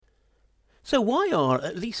So why are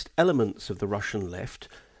at least elements of the Russian left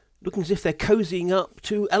looking as if they're cozying up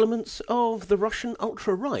to elements of the Russian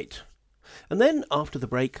ultra-right? And then, after the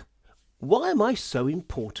break, why am I so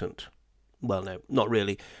important? Well, no, not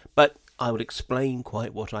really, but I will explain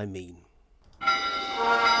quite what I mean.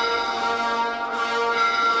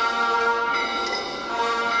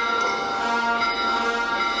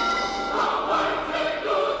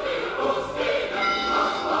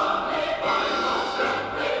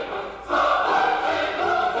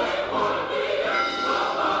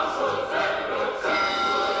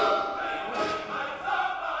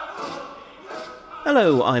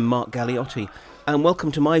 Hello, I'm Mark Galliotti, and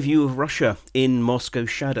welcome to my view of Russia in Moscow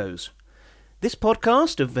Shadows. This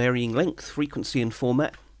podcast, of varying length, frequency and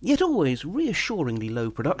format, yet always reassuringly low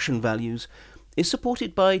production values, is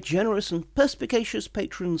supported by generous and perspicacious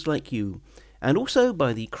patrons like you, and also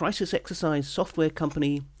by the crisis exercise software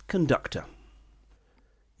company Conductor.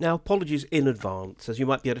 Now, apologies in advance. As you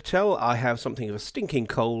might be able to tell, I have something of a stinking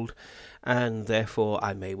cold, and therefore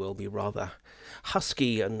I may well be rather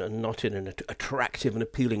husky and not in an attractive and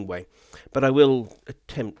appealing way. But I will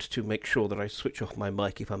attempt to make sure that I switch off my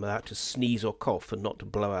mic if I'm about to sneeze or cough and not to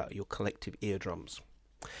blow out your collective eardrums.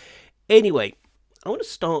 Anyway, I want to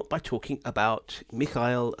start by talking about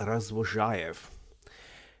Mikhail Razvozhaev.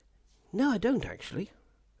 No, I don't actually.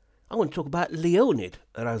 I want to talk about Leonid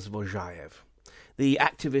Razvozhaev, the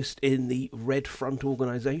activist in the Red Front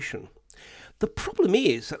organisation. The problem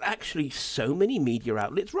is that actually so many media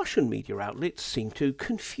outlets, Russian media outlets, seem to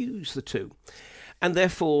confuse the two. And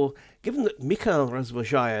therefore, given that Mikhail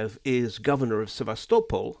Razvozhaev is governor of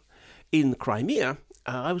Sevastopol in Crimea,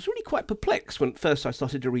 I was really quite perplexed when at first I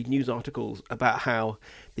started to read news articles about how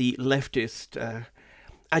the leftist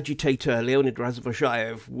agitator Leonid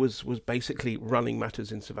Razvozhaev was basically running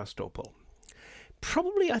matters in Sevastopol.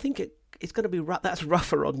 Probably, I think it's going to be that's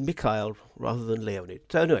rougher on Mikhail rather than Leonid.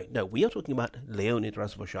 So anyway, no, we are talking about Leonid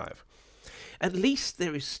Razvozhaev. At least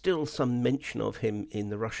there is still some mention of him in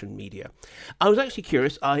the Russian media. I was actually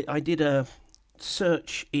curious. I did a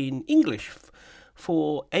search in English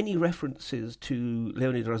for any references to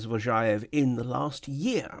Leonid Razvozhaev in the last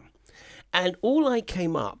year. And all I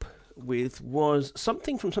came up with was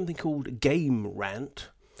something from something called Game Rant,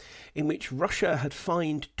 in which Russia had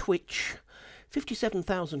fined Twitch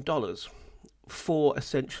 $57,000 for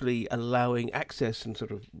essentially allowing access and sort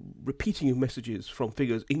of repeating of messages from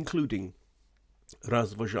figures including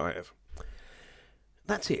Razvozhaev.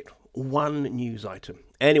 That's it. One news item.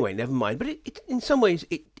 Anyway, never mind. But it in some ways,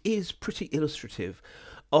 it is pretty illustrative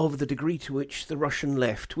of the degree to which the Russian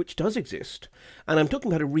left, which does exist, and I'm talking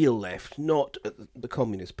about a real left, not the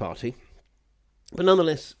Communist Party, but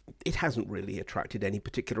nonetheless, it hasn't really attracted any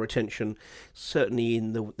particular attention, certainly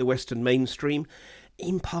in the Western mainstream,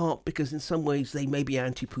 in part because in some ways they may be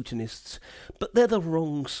anti-Putinists, but they're the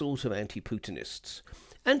wrong sort of anti-Putinists.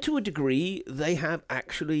 And to a degree, they have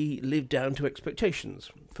actually lived down to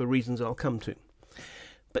expectations, for reasons I'll come to.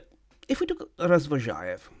 But if we look at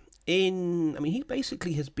Razvozhaev, he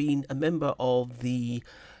basically has been a member of the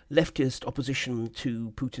leftist opposition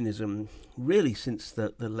to Putinism really since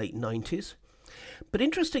the late 90s. But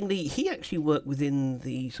interestingly, he actually worked within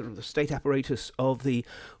the sort of the state apparatus of the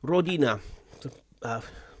Rodina, the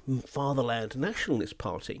Fatherland Nationalist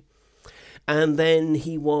Party. And then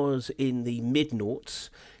he was, in the mid-noughts,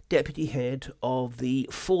 deputy head of the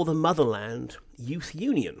For the Motherland Youth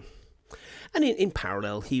Union. And in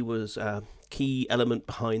parallel, he was a key element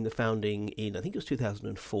behind the founding in, I think it was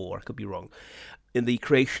 2004, I could be wrong, in the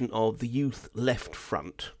creation of the Youth Left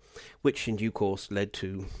Front, which in due course led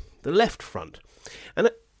to the Left Front. And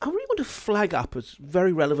I really want to flag up as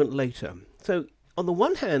very relevant later. So, on the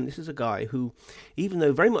one hand, this is a guy who, even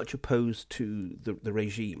though very much opposed to the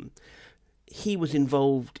regime, he was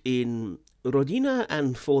involved in Rodina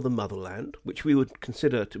and For the Motherland, which we would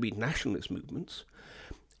consider to be nationalist movements,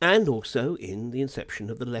 and also in the inception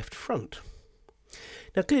of the Left Front.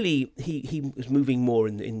 Now, clearly, he was moving more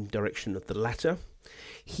in direction of the latter.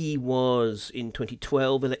 He was, in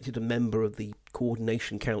 2012, elected a member of the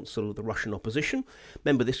Coordination Council of the Russian opposition.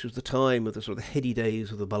 Remember, this was the time of the sort of heady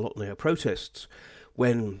days of the Bolotnaya protests,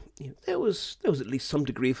 when there was at least some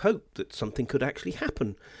degree of hope that something could actually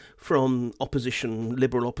happen from opposition,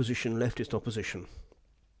 liberal opposition, leftist opposition.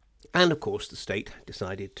 And, of course, the state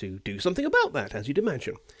decided to do something about that, as you'd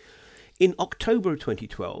imagine. In October of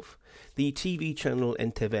 2012, the TV channel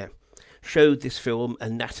NTV showed this film,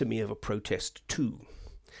 Anatomy of a Protest 2,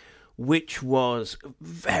 which was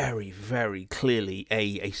very, very clearly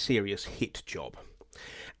a serious hit job.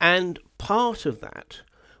 And part of that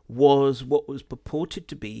was what was purported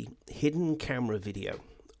to be hidden camera video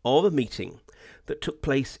of a meeting that took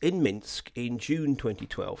place in Minsk in June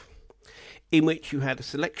 2012, in which you had a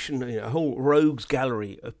selection, a whole rogues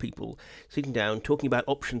gallery of people sitting down talking about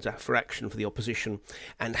options for action for the opposition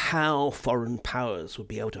and how foreign powers would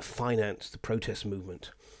be able to finance the protest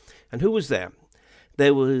movement. And who was there?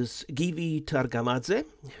 There was Givi Targamadze,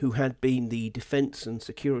 who had been the Defence and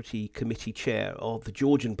Security Committee chair of the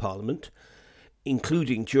Georgian Parliament,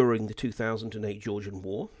 including during the 2008 Georgian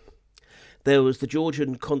War. There was the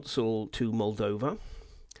Georgian consul to Moldova.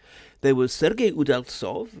 There was Sergei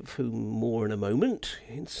Udaltsov, of whom more in a moment,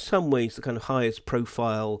 in some ways the kind of highest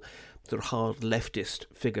profile, sort of hard leftist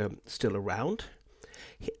figure still around.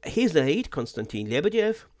 His aide, Konstantin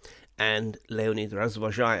Lebedev, and Leonid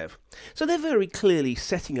Razvozhaev. So they're very clearly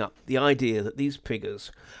setting up the idea that these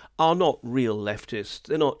figures are not real leftists.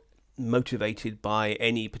 They're not motivated by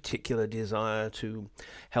any particular desire to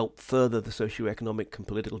help further the socio-economic and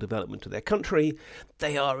political development of their country.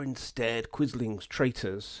 They are instead quislings,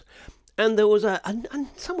 traitors. And there was, in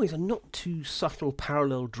some ways, a not too subtle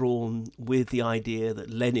parallel drawn with the idea that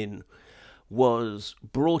Lenin was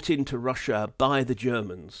brought into Russia by the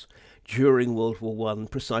Germans during World War I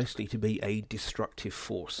precisely to be a destructive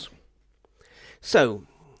force. So,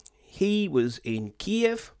 he was in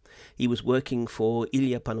Kiev. He was working for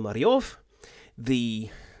Ilya Ponomaryov, the,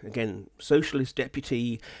 again, socialist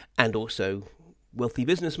deputy and also wealthy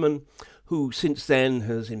businessman, who since then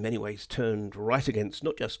has in many ways turned right against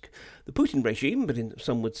not just the Putin regime, but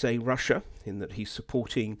some would say Russia, in that he's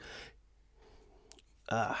supporting...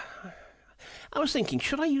 I was thinking,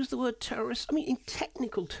 should I use the word terrorist? I mean, in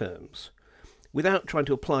technical terms, without trying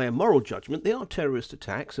to apply a moral judgment, they are terrorist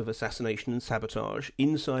attacks of assassination and sabotage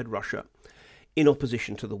inside Russia in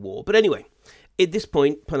opposition to the war. But anyway, at this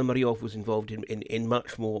point, Ponomaryov was involved in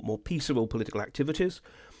much more peaceable political activities,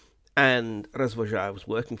 and Razvozhaev was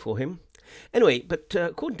working for him. Anyway, but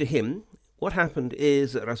according to him, what happened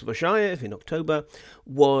is that Razvozhaev in October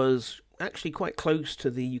was actually quite close to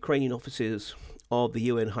the Ukrainian offices of the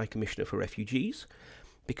UN High Commissioner for Refugees,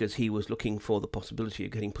 because he was looking for the possibility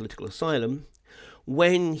of getting political asylum,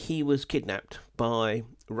 when he was kidnapped by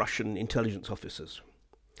Russian intelligence officers.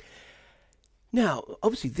 Now,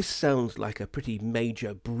 obviously this sounds like a pretty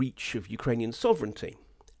major breach of Ukrainian sovereignty.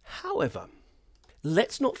 However,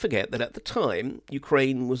 let's not forget that at the time,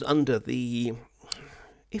 Ukraine was under the,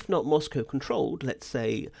 if not Moscow-controlled, let's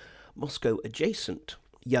say Moscow-adjacent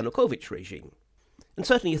Yanukovych regime. And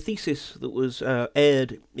certainly a thesis that was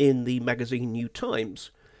aired in the magazine New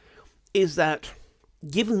Times is that,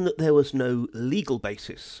 given that there was no legal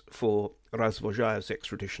basis for Razvozhaev's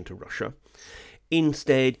extradition to Russia,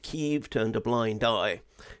 instead Kyiv turned a blind eye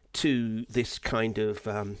to this kind of,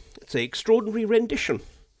 let's say, extraordinary rendition,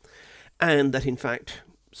 and that in fact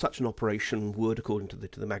such an operation would, according to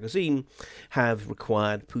the magazine, have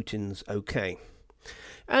required Putin's okay.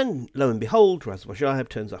 And lo and behold, Razvozhaev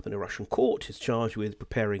turns up in a Russian court. He's charged with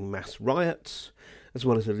preparing mass riots, as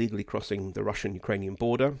well as illegally crossing the Russian-Ukrainian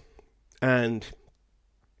border. And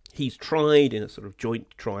he's tried in a sort of joint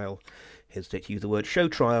trial, hesitate to use the word show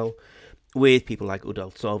trial, with people like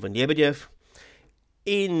Udaltsov and Lebedev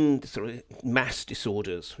in sort of mass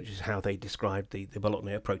disorders, which is how they described the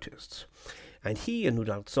Bolotnaya protests. And he and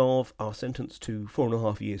Udaltsov are sentenced to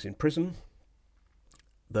 4.5 years in prison,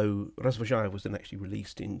 though Razvozhaev was then actually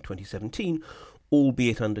released in 2017,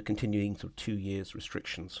 albeit under continuing sort of 2 years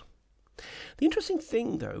restrictions. The interesting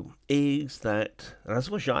thing, though, is that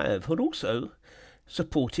Razvozhaev had also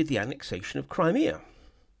supported the annexation of Crimea.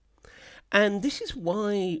 And this is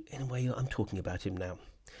why, in a way, I'm talking about him now,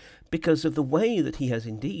 because of the way that he has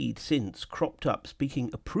indeed since cropped up speaking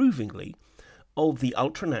approvingly of the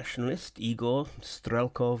ultranationalist Igor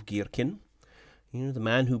Strelkov-Girkin, the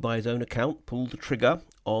man who, by his own account, pulled the trigger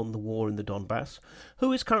on the war in the Donbass,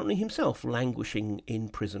 who is currently himself languishing in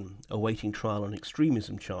prison, awaiting trial on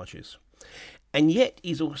extremism charges. And yet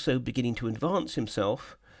is also beginning to advance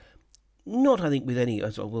himself, not, I think, with any,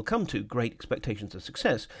 as I will come to, great expectations of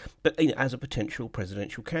success, but as a potential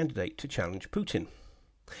presidential candidate to challenge Putin.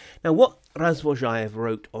 Now, what Razvozhaev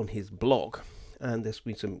wrote on his blog, and there's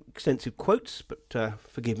been some extensive quotes, but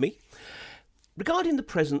forgive me, regarding the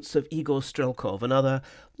presence of Igor Strelkov and other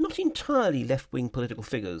not entirely left-wing political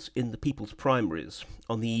figures in the people's primaries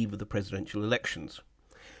on the eve of the presidential elections.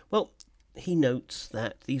 Well, he notes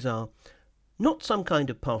that these are not some kind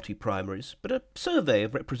of party primaries, but a survey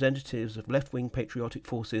of representatives of left-wing patriotic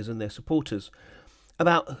forces and their supporters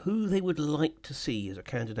about who they would like to see as a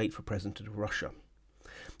candidate for president of Russia.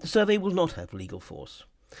 The survey will not have legal force.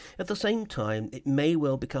 At the same time, it may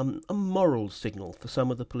well become a moral signal for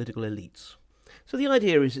some of the political elites. So the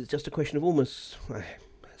idea is it's just a question of almost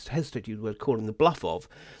hesitate to use the word calling the bluff of,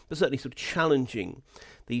 but certainly sort of challenging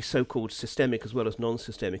the so-called systemic as well as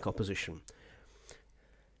non-systemic opposition.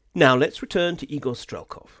 Now let's return to Igor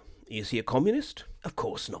Strelkov. Is he a communist? Of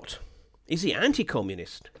course not. Is he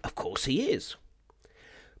anti-communist? Of course he is.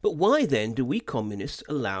 But why then do we communists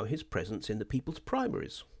allow his presence in the people's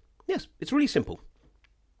primaries? Yes, it's really simple.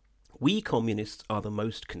 We communists are the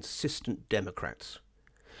most consistent Democrats.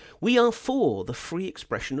 We are for the free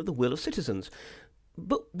expression of the will of citizens,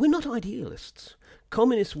 but we're not idealists.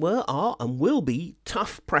 Communists were, are, and will be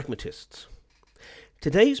tough pragmatists.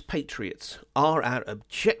 Today's patriots are our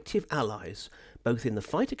objective allies, both in the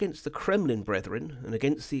fight against the Kremlin brethren and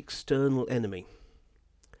against the external enemy.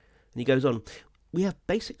 And he goes on, we have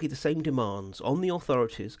basically the same demands on the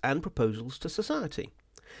authorities and proposals to society.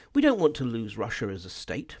 We don't want to lose Russia as a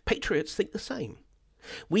state. Patriots think the same.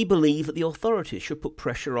 We believe that the authorities should put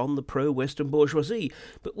pressure on the pro-Western bourgeoisie,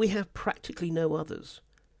 but we have practically no others.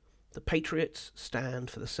 The patriots stand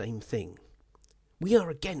for the same thing. We are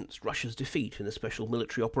against Russia's defeat in the special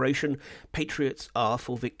military operation. Patriots are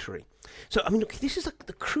for victory. So, look, this is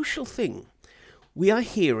the crucial thing. We are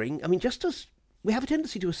hearing, just as we have a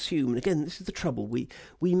tendency to assume, and again, this is the trouble, we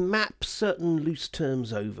map certain loose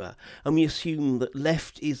terms over, and we assume that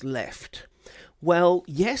left is left. Well,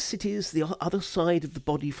 yes, it is the other side of the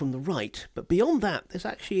body from the right, but beyond that, there's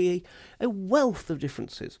actually a wealth of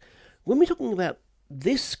differences. When we're talking about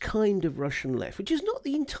this kind of Russian left, which is not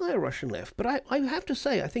the entire Russian left, but I have to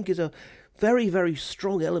say I think is a very, very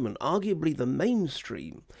strong element, arguably the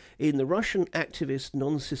mainstream, in the Russian activist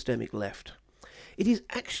non-systemic left. It is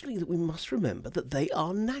actually that we must remember that they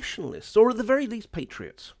are nationalists, or at the very least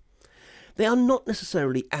patriots. They are not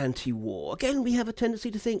necessarily anti-war. Again, we have a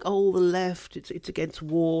tendency to think, the left, it's against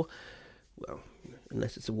war. Well,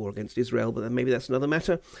 unless it's a war against Israel, but then maybe that's another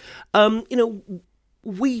matter.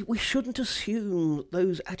 We shouldn't assume that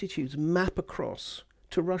those attitudes map across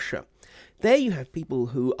to Russia. There you have people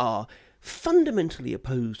who are fundamentally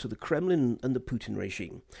opposed to the Kremlin and the Putin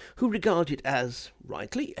regime, who regard it as,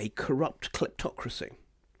 rightly, a corrupt kleptocracy,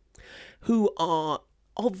 who are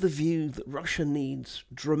of the view that Russia needs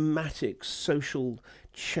dramatic social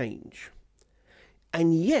change.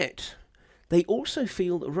 And yet, they also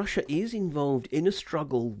feel that Russia is involved in a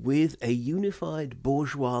struggle with a unified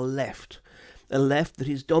bourgeois left, a left that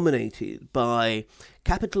is dominated by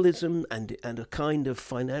capitalism and a kind of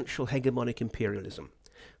financial hegemonic imperialism.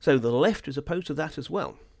 So the left is opposed to that as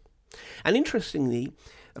well. And interestingly,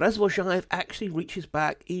 Razvozhayev actually reaches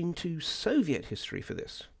back into Soviet history for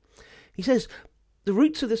this. He says, the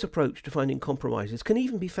roots of this approach to finding compromises can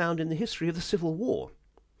even be found in the history of the Civil War,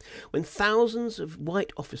 when thousands of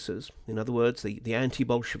white officers, in other words, the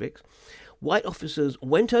anti-Bolsheviks, white officers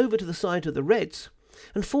went over to the side of the Reds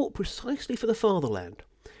and fought precisely for the fatherland,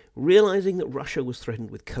 realizing that Russia was threatened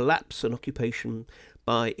with collapse and occupation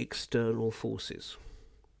by external forces.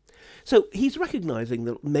 So he's recognizing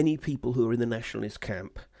that many people who are in the nationalist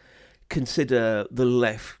camp consider the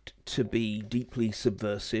left to be deeply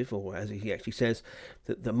subversive, or as he actually says,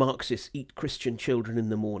 that the Marxists eat Christian children in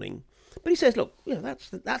the morning. But he says, look,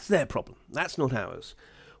 that's their problem. That's not ours.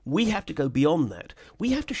 We have to go beyond that. We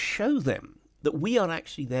have to show them that we are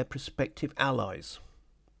actually their prospective allies.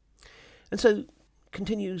 And so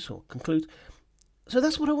continues or concludes, so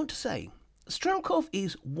that's what I want to say. Strelkov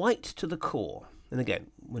is white to the core. And again,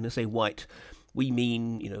 when I say white, we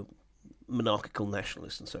mean, monarchical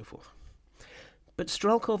nationalists and so forth. But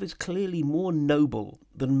Strelkov is clearly more noble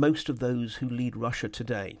than most of those who lead Russia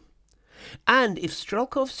today. And if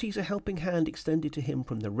Strelkov sees a helping hand extended to him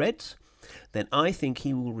from the Reds, then I think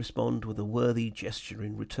he will respond with a worthy gesture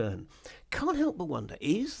in return. Can't help but wonder,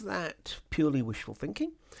 is that purely wishful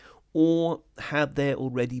thinking? Or have there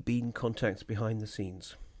already been contacts behind the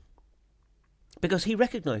scenes? Because he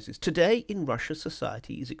recognises today in Russia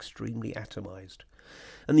society is extremely atomized,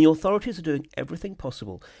 and the authorities are doing everything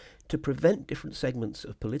possible to prevent different segments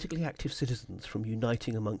of politically active citizens from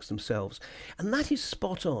uniting amongst themselves. And that is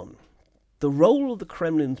spot on. The role of the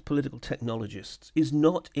Kremlin's political technologists is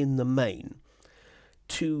not in the main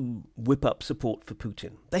to whip up support for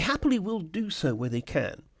Putin. They happily will do so where they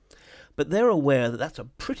can, but they're aware that that's a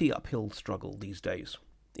pretty uphill struggle these days.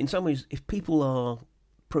 In some ways, if people are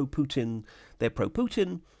pro-Putin, they're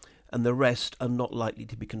pro-Putin, and the rest are not likely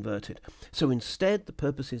to be converted. So instead, the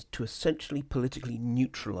purpose is to essentially politically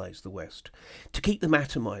neutralise the West, to keep them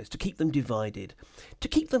atomized, to keep them divided, to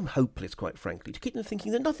keep them hopeless, quite frankly, to keep them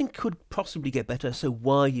thinking that nothing could possibly get better, so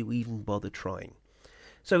why you even bother trying?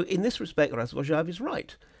 So in this respect, Razvozhayev is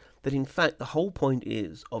right, that in fact the whole point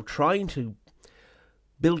is of trying to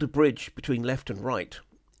build a bridge between left and right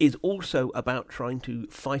is also about trying to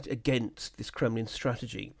fight against this Kremlin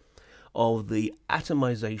strategy of the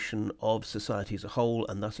atomization of society as a whole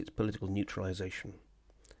and thus its political neutralization.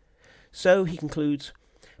 So he concludes,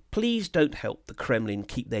 please don't help the Kremlin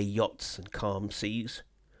keep their yachts and calm seas.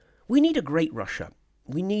 We need a great Russia.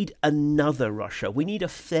 We need another Russia. We need a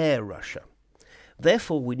fair Russia.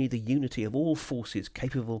 Therefore, we need the unity of all forces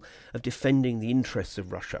capable of defending the interests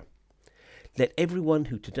of Russia. Let everyone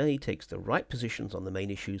who today takes the right positions on the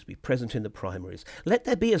main issues be present in the primaries. Let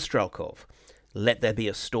there be a Strelkov. Let there be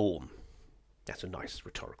a storm. That's a nice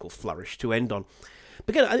rhetorical flourish to end on.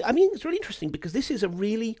 But again, I mean, it's really interesting because this is a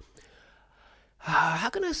really, how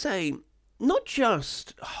can I say, not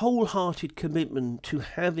just wholehearted commitment to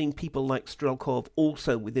having people like Strelkov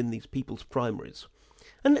also within these people's primaries.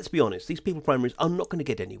 And let's be honest, these people primaries are not going to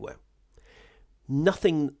get anywhere.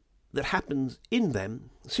 Nothing that happens in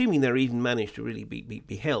them, assuming they're even managed to really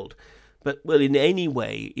be held, but will in any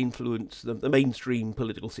way influence the mainstream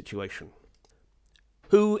political situation.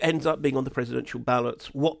 Who ends up being on the presidential ballots,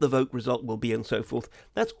 what the vote result will be and so forth,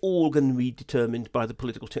 that's all going to be determined by the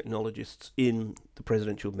political technologists in the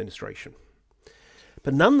presidential administration.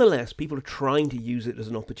 But nonetheless, people are trying to use it as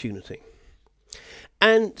an opportunity.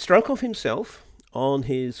 And Strelkov himself, on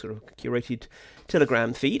his sort of curated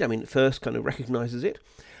Telegram feed, first kind of recognises it,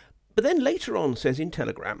 but then later on says in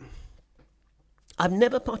Telegram, I've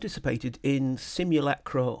never participated in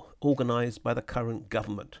simulacra organised by the current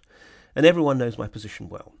government, and everyone knows my position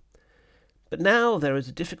well. But now there is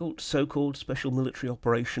a difficult so-called special military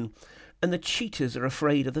operation, and the cheaters are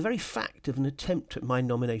afraid of the very fact of an attempt at my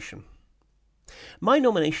nomination. My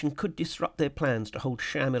nomination could disrupt their plans to hold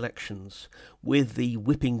sham elections with the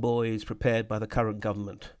whipping boys prepared by the current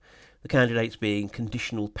government, the candidates being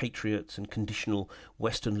conditional patriots and conditional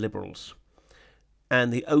Western liberals,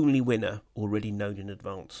 and the only winner already known in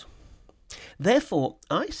advance. Therefore,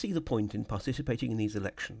 I see the point in participating in these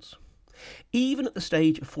elections. Even at the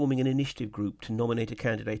stage of forming an initiative group to nominate a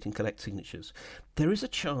candidate and collect signatures, there is a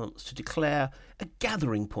chance to declare a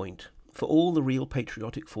gathering point for all the real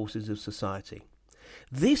patriotic forces of society.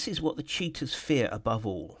 This is what the cheaters fear above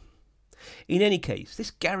all. In any case,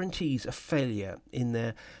 this guarantees a failure in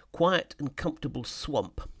their quiet and comfortable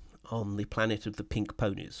swamp on the planet of the pink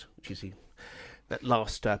ponies, which is that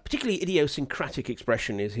last particularly idiosyncratic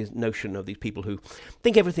expression is his notion of these people who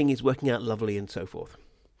think everything is working out lovely and so forth.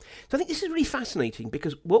 So I think this is really fascinating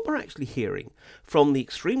because what we're actually hearing from the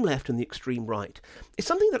extreme left and the extreme right is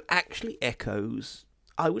something that actually echoes,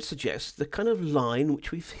 I would suggest, the kind of line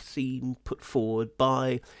which we've seen put forward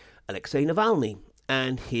by Alexei Navalny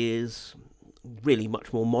and his really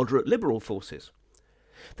much more moderate liberal forces.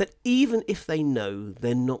 That even if they know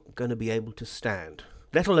they're not going to be able to stand,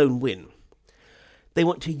 let alone win, they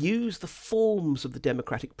want to use the forms of the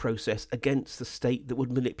democratic process against the state that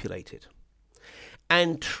would manipulate it,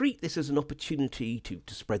 and treat this as an opportunity to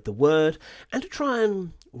spread the word and to try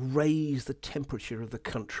and raise the temperature of the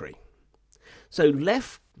country. So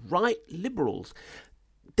left, right, liberals,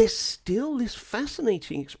 there's still this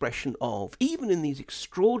fascinating expression of, even in these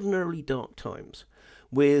extraordinarily dark times,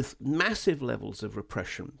 with massive levels of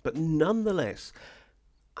repression, but nonetheless,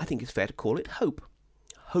 I think it's fair to call it hope.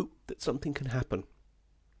 Hope that something can happen.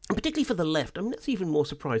 And particularly for the left, that's even more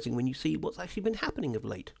surprising when you see what's actually been happening of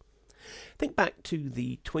late. Think back to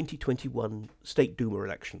the 2021 State Duma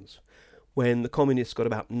elections, when the communists got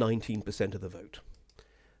about 19% of the vote.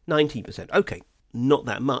 19%, okay, not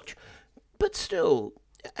that much, but still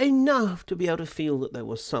enough to be able to feel that there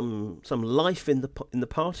was some life in the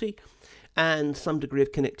party and some degree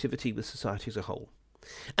of connectivity with society as a whole.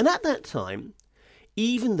 And at that time,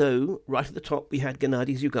 even though right at the top we had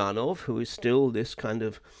Gennady Zyuganov, who is still this kind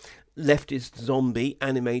of leftist zombie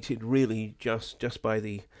animated really just by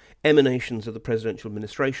the emanations of the presidential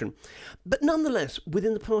administration. But nonetheless,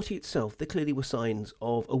 within the party itself, there clearly were signs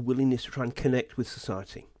of a willingness to try and connect with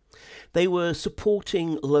society. They were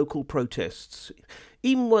supporting local protests,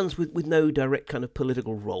 even ones with no direct kind of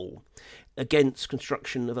political role, against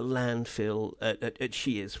construction of a landfill at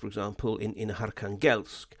Shias, for example, in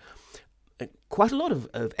Arkhangelsk. Quite a lot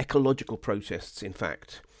of ecological protests, in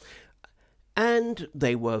fact. And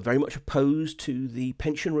they were very much opposed to the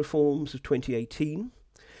pension reforms of 2018.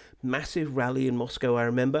 Massive rally in Moscow, I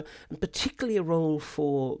remember, and particularly a role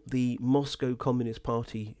for the Moscow Communist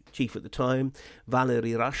Party chief at the time,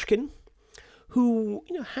 Valery Rashkin, who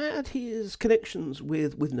had his connections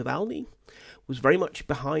with Navalny, was very much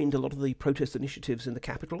behind a lot of the protest initiatives in the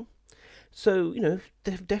capital. So,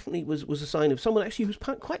 there definitely was a sign of someone actually who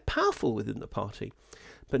was quite powerful within the party,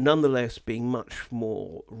 but nonetheless being much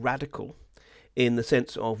more radical in the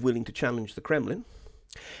sense of willing to challenge the Kremlin.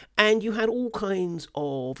 And you had all kinds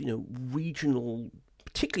of, regional,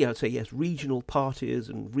 particularly I would say, yes, regional parties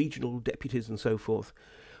and regional deputies and so forth,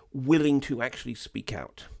 willing to actually speak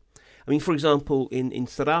out. I mean, for example, in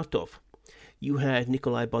Saratov, you had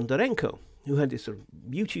Nikolai Bondarenko, who had this sort of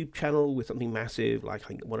YouTube channel with something massive, like I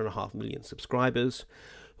think 1.5 million subscribers,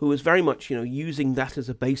 who was very much, using that as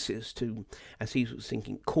a basis to, as he was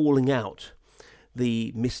thinking, calling out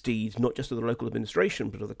the misdeeds, not just of the local administration,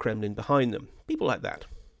 but of the Kremlin behind them. People like that.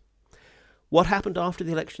 What happened after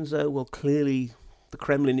the elections, though? Well, clearly the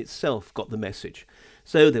Kremlin itself got the message.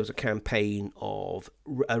 So there was a campaign of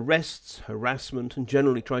arrests, harassment, and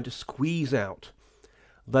generally trying to squeeze out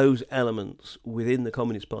those elements within the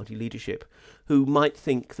Communist Party leadership who might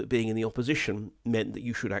think that being in the opposition meant that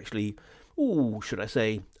you should actually,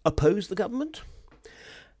 oppose the government.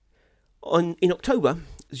 In October,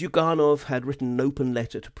 Zyuganov had written an open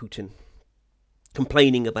letter to Putin,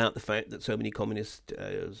 complaining about the fact that so many communist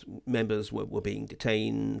members were being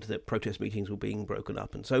detained, that protest meetings were being broken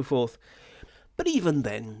up and so forth. But even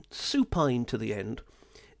then, supine to the end,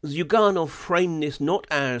 Zyuganov framed this not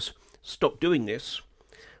as stop doing this,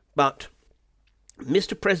 but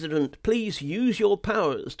Mr. President, please use your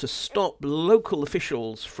powers to stop local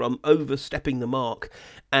officials from overstepping the mark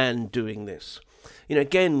and doing this.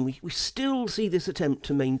 Again, we still see this attempt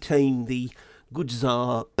to maintain the good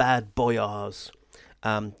Tsar, bad boyars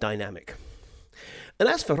dynamic. And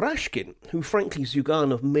as for Rashkin, who frankly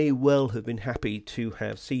Zyuganov may well have been happy to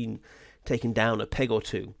have seen taken down a peg or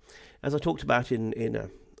two, as I talked about in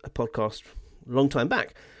a podcast a long time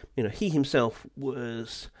back, he himself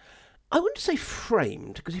was, I wouldn't say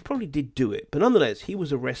framed, because he probably did do it, but nonetheless, he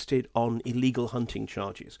was arrested on illegal hunting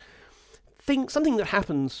charges. Something that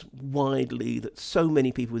happens widely, that so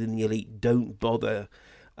many people within the elite don't bother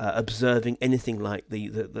observing anything like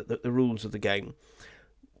the rules of the game.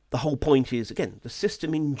 The whole point is, again, the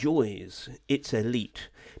system enjoys its elite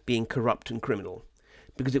being corrupt and criminal,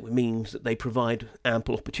 because it means that they provide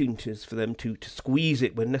ample opportunities for them to squeeze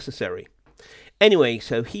it when necessary. Anyway,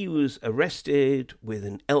 so he was arrested with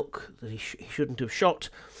an elk that he shouldn't have shot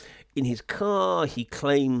in his car. He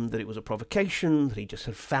claimed that it was a provocation, that he just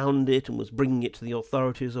had found it and was bringing it to the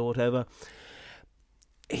authorities or whatever.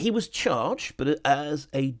 He was charged, but as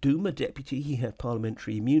a Duma deputy, he had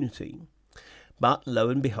parliamentary immunity. But lo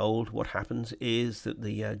and behold, what happens is that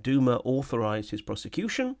the Duma authorised his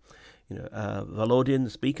prosecution. Volodin, the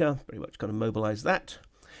speaker, very much kind of mobilised that.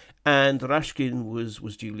 And Rashkin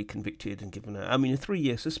was duly convicted and given a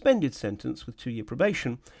 3-year suspended sentence with 2-year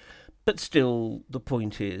probation. But still, the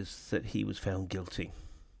point is that he was found guilty.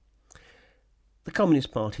 The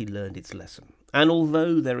Communist Party learned its lesson. And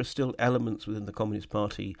although there are still elements within the Communist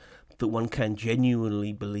Party that one can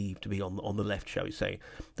genuinely believe to be on the left, shall we say,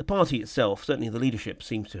 the party itself, certainly the leadership,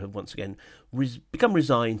 seems to have once again become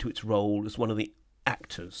resigned to its role as one of the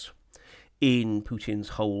actors in Putin's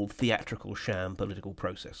whole theatrical sham political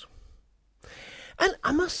process. And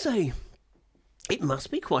I must say, it must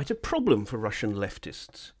be quite a problem for Russian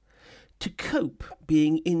leftists to cope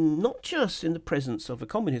being not just in the presence of a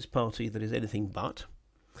Communist Party that is anything but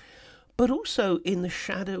also in the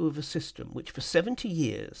shadow of a system which for 70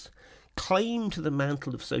 years claimed the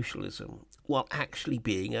mantle of socialism while actually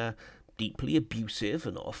being a deeply abusive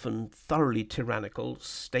and often thoroughly tyrannical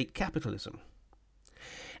state capitalism.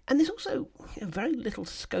 And there's also very little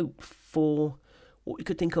scope for what we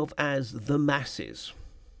could think of as the masses.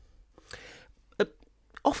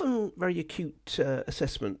 Often very acute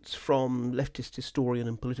assessments from leftist historian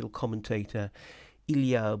and political commentator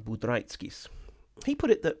Ilya Budraitskis. He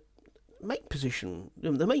put it that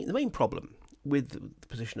the main problem with the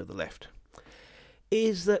position of the left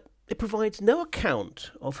is that it provides no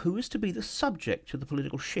account of who is to be the subject of the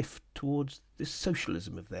political shift towards this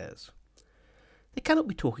socialism of theirs. They cannot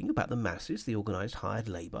be talking about the masses, the organised hired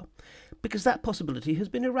labour, because that possibility has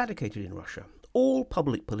been eradicated in Russia. All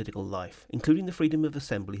public political life, including the freedom of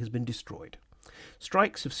assembly, has been destroyed.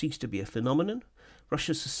 Strikes have ceased to be a phenomenon.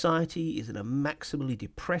 Russia's society is in a maximally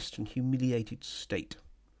depressed and humiliated state.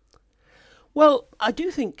 Well, I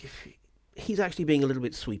do think he's actually being a little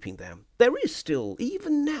bit sweeping there. There is still,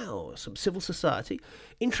 even now, some civil society.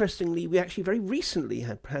 Interestingly, we actually very recently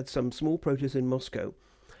had some small protests in Moscow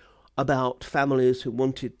about families who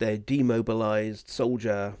wanted their demobilised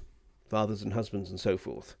soldier fathers and husbands and so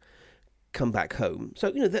forth come back home. So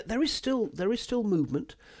there is still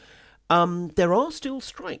movement. There are still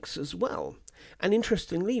strikes as well. And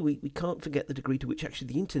interestingly, we can't forget the degree to which actually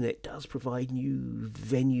the internet does provide new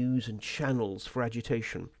venues and channels for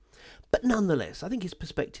agitation. But nonetheless, I think his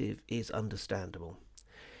perspective is understandable.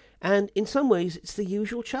 And in some ways, it's the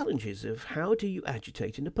usual challenges of how do you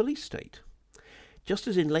agitate in a police state? just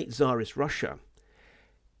as in late Tsarist Russia,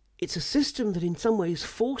 it's a system that in some ways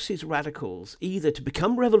forces radicals either to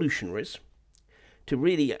become revolutionaries, to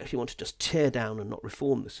really actually want to just tear down and not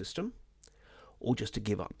reform the system, or just to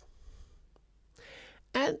give up.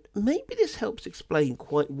 And maybe this helps explain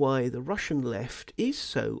quite why the Russian left is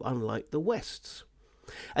so unlike the West's.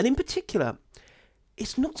 And in particular,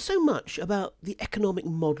 it's not so much about the economic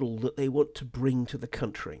model that they want to bring to the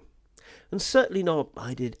country. And certainly not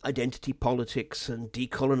identity politics and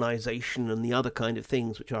decolonisation and the other kind of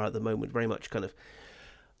things which are at the moment very much kind of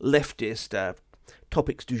leftist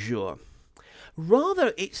topics du jour.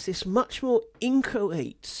 Rather, it's this much more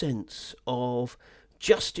inchoate sense of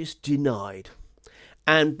justice denied,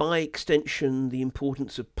 and by extension the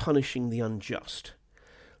importance of punishing the unjust,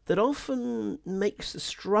 that often makes the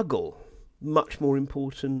struggle much more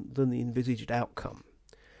important than the envisaged outcome.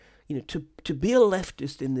 To be a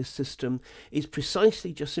leftist in this system is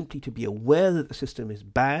precisely just simply to be aware that the system is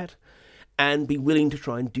bad and be willing to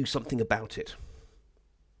try and do something about it.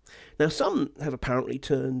 Now, some have apparently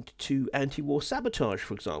turned to anti-war sabotage,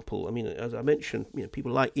 for example. I mean, as I mentioned,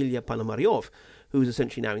 people like Ilya Ponomaryov, who is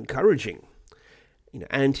essentially now encouraging,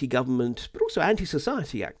 anti-government but also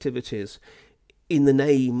anti-society activities in the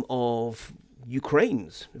name of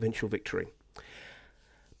Ukraine's eventual victory.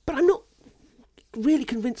 But I'm not really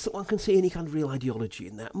convinced that one can see any kind of real ideology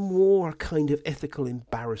in that, more a kind of ethical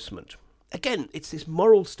embarrassment. Again, it's this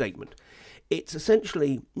moral statement. It's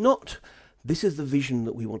essentially not, this is the vision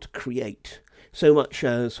that we want to create, so much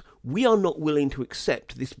as we are not willing to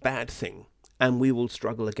accept this bad thing and we will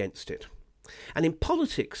struggle against it. And in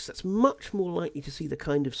politics, that's much more likely to see the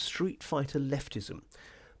kind of street fighter leftism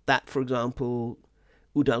that, for example,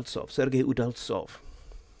 Sergei Udaltsov,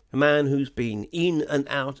 a man who's been in and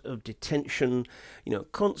out of detention,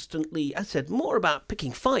 constantly, as I said, more about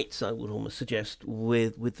picking fights, I would almost suggest,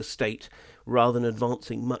 with the state, rather than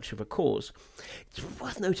advancing much of a cause. It's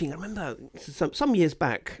worth noting, I remember some years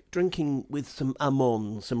back, drinking with some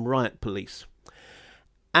Amon, some riot police,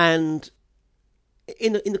 and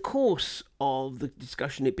in the course of the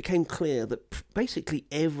discussion, it became clear that basically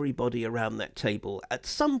everybody around that table, at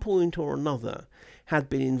some point or another, had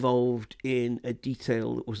been involved in a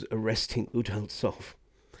detail that was arresting Udaltsov.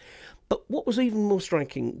 But what was even more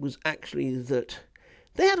striking was actually that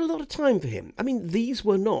they had a lot of time for him. I mean, these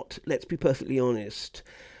were not, let's be perfectly honest,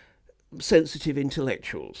 sensitive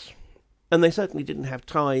intellectuals. And they certainly didn't have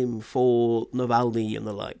time for Navalny and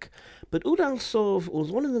the like. But Udaltsov,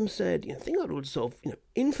 was one of them said, think about Udaltsov,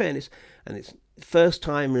 in fairness, and it's the first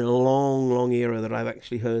time in a long, long era that I've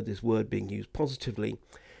actually heard this word being used positively,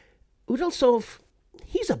 Udaltsov,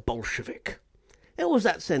 he's a Bolshevik. There was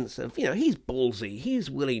that sense of, he's ballsy,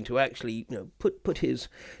 he's willing to actually, put his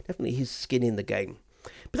skin in the game.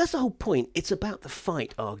 But that's the whole point. It's about the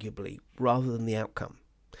fight, arguably, rather than the outcome.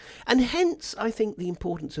 And hence, I think, the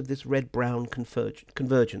importance of this red-brown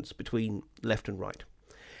convergence between left and right.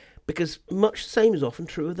 Because much the same is often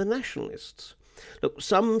true of the nationalists. Look,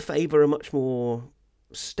 some favour a much more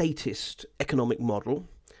statist economic model,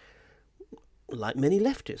 like many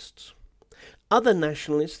leftists. Other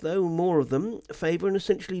nationalists, though, more of them, favour an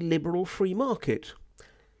essentially liberal free market,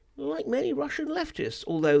 like many Russian leftists,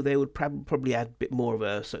 although they would probably add a bit more of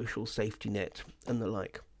a social safety net and the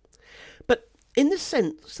like. But in the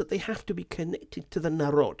sense that they have to be connected to the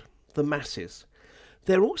narod, the masses,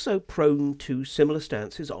 they're also prone to similar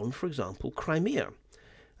stances on, for example, Crimea.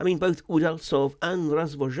 I mean, both Udaltsov and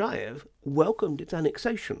Razvozhaev welcomed its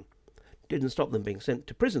annexation. Didn't stop them being sent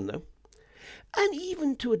to prison, though. And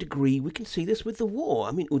even to a degree, we can see this with the war.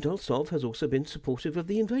 I mean, Udaltsov has also been supportive of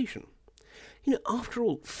the invasion. After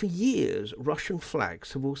all, for years, Russian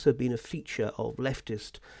flags have also been a feature of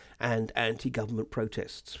leftist and anti-government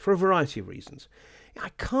protests, for a variety of reasons. I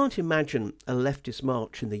can't imagine a leftist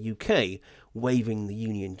march in the UK waving the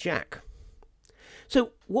Union Jack.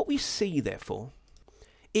 So what we see, therefore,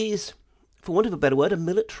 is, for want of a better word, a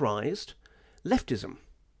militarised leftism.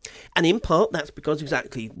 And in part, that's because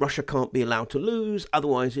exactly Russia can't be allowed to lose,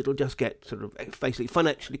 otherwise it'll just get sort of basically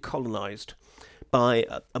financially colonised by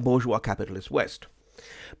a bourgeois capitalist West.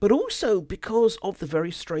 But also because of the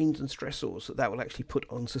very strains and stressors that will actually put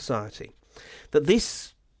on society. That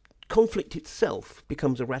this conflict itself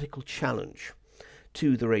becomes a radical challenge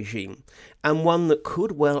to the regime, and one that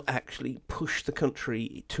could well actually push the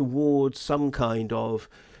country towards some kind of,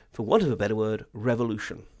 for want of a better word,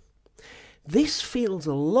 revolution. This feels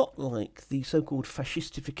a lot like the so-called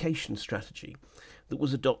fascistification strategy that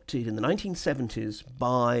was adopted in the 1970s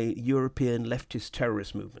by European leftist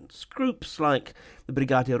terrorist movements. Groups like the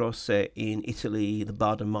Brigate Rosse in Italy, the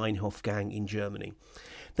Baader-Meinhof gang in Germany.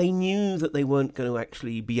 They knew that they weren't going to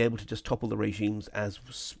actually be able to just topple the regimes as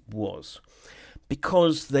was,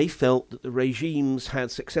 because they felt that the regimes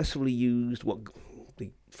had successfully used what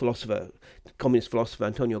the communist philosopher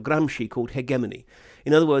Antonio Gramsci called hegemony.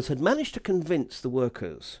 In other words, had managed to convince the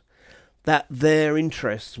workers that their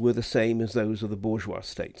interests were the same as those of the bourgeois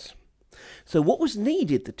states. So what was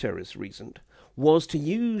needed, the terrorists reasoned, was to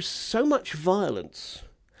use so much violence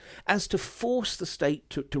as to force the state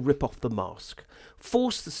to rip off the mask,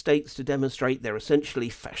 force the states to demonstrate their essentially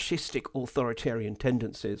fascistic authoritarian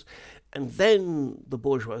tendencies, and then the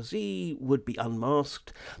bourgeoisie would be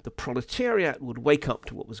unmasked, the proletariat would wake up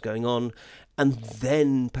to what was going on, and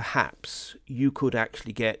then perhaps you could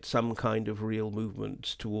actually get some kind of real movement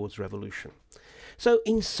towards revolution. So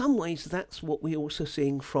in some ways that's what we're also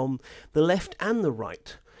seeing from the left and the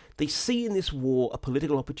right. They see in this war a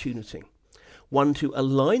political opportunity. One, to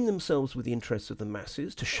align themselves with the interests of the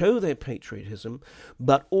masses, to show their patriotism,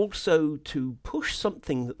 but also to push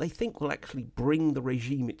something that they think will actually bring the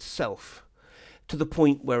regime itself to the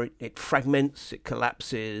point where it fragments, it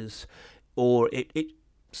collapses, or it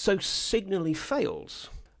so signally fails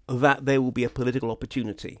that there will be a political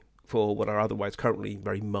opportunity for what are otherwise currently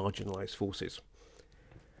very marginalised forces.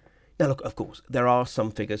 Now look, of course, there are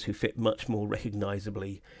some figures who fit much more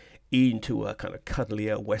recognisably into a kind of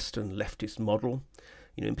cuddlier Western leftist model.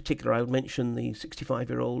 In particular, I would mention the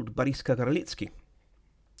 65-year-old Boris Kagarlitsky,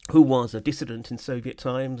 who was a dissident in Soviet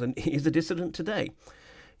times and is a dissident today.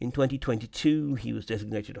 In 2022, he was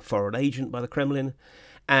designated a foreign agent by the Kremlin,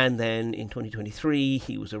 and then in 2023,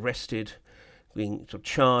 he was arrested, being sort of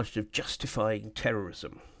charged of justifying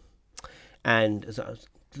terrorism. And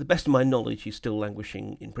to the best of my knowledge, he's still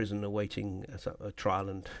languishing in prison awaiting a trial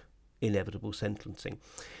and inevitable sentencing.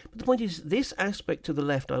 But the point is, this aspect to the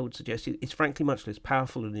left, I would suggest, is frankly much less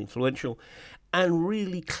powerful and influential, and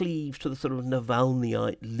really cleaves to the sort of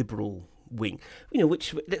Navalnyite liberal wing,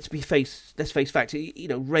 which, let's face facts,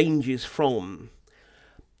 ranges from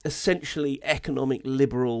essentially economic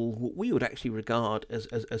liberal, what we would actually regard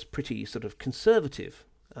as pretty sort of conservative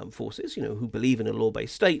forces, who believe in a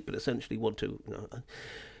law-based state, but essentially want to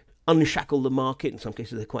unshackle the market. In some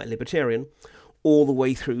cases, they're quite libertarian, all the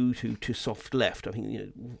way through to soft left. I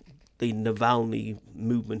mean, the Navalny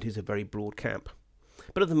movement is a very broad camp.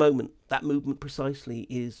 But at the moment, that movement precisely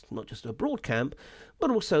is not just a broad camp, but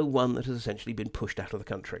also one that has essentially been pushed out of the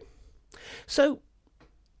country. So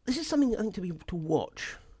this is something I think to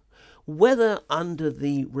watch. Whether under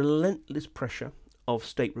the relentless pressure of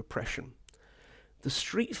state repression, the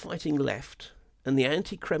street-fighting left and the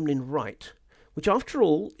anti-Kremlin right, which after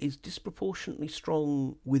all is disproportionately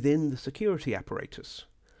strong within the security apparatus,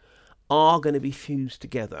 are going to be fused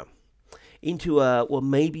together into a,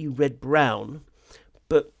 maybe red-brown,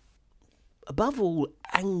 but above all,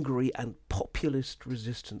 angry and populist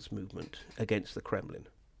resistance movement against the Kremlin.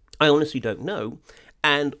 I honestly don't know,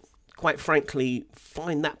 and quite frankly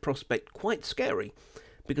find that prospect quite scary,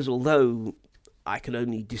 because although I can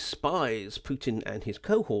only despise Putin and his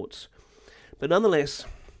cohorts, but nonetheless,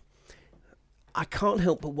 I can't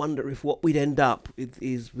help but wonder if what we'd end up with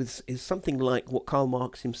is something like what Karl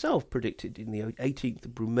Marx himself predicted in the 18th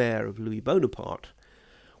Brumaire of Louis Bonaparte,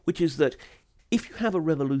 which is that if you have a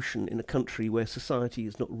revolution in a country where society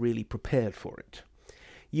is not really prepared for it,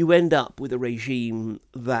 you end up with a regime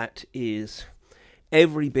that is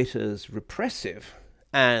every bit as repressive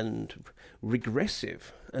and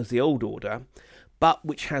regressive as the old order, but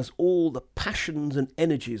which has all the passions and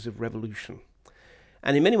energies of revolution.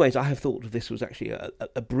 And in many ways, I have thought that this was actually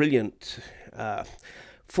a brilliant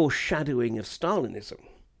foreshadowing of Stalinism.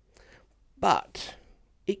 But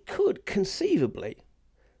it could conceivably,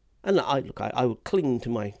 and I will cling to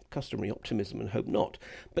my customary optimism and hope not,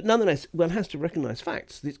 but nonetheless, one has to recognise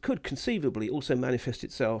facts. This could conceivably also manifest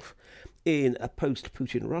itself in a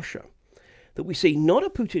post-Putin Russia, that we see not a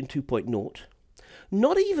Putin 2.0,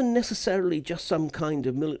 not even necessarily just some kind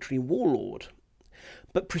of military warlord,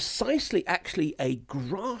 but precisely actually a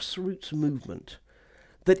grassroots movement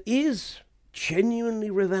that is genuinely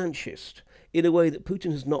revanchist in a way that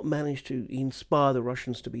Putin has not managed to inspire the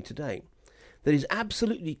Russians to be today, that is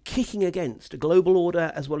absolutely kicking against a global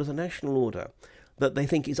order as well as a national order that they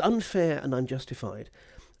think is unfair and unjustified,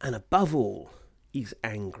 and above all, is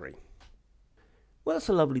angry. Well, that's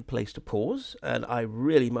a lovely place to pause, and I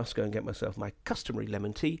really must go and get myself my customary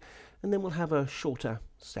lemon tea, and then we'll have a shorter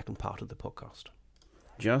second part of the podcast.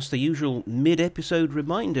 Just the usual mid-episode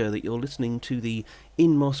reminder that you're listening to the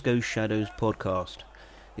In Moscow Shadows podcast.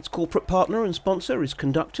 Its corporate partner and sponsor is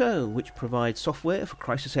Conductor, which provides software for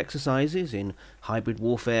crisis exercises in hybrid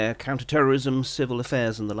warfare, counter-terrorism, civil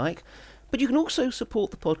affairs and the like. But you can also support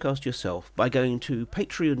the podcast yourself by going to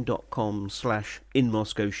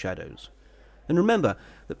patreon.com/InMoscowShadows. And remember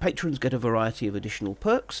that patrons get a variety of additional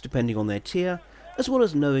perks depending on their tier, as well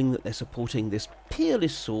as knowing that they're supporting this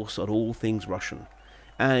peerless source on all things Russian.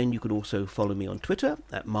 And you can also follow me on Twitter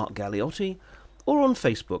at Mark Galliotti, or on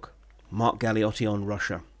Facebook, Mark Galliotti on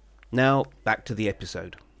Russia. Now, back to the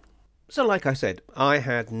episode. So like I said, I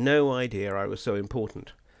had no idea I was so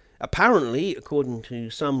important. Apparently, according to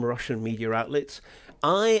some Russian media outlets,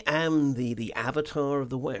 I am the avatar of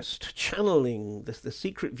the West, channeling the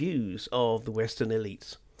secret views of the Western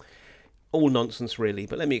elites. All nonsense, really,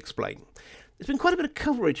 but let me explain. There's been quite a bit of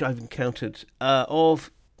coverage I've encountered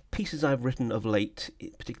of pieces I've written of late,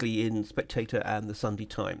 particularly in Spectator and the Sunday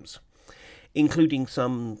Times, including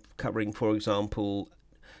some covering, for example,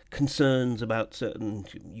 concerns about certain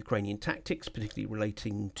Ukrainian tactics, particularly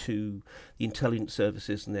relating to the intelligence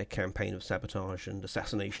services and their campaign of sabotage and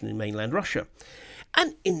assassination in mainland Russia.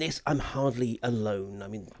 And in this, I'm hardly alone. I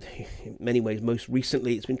mean, in many ways, most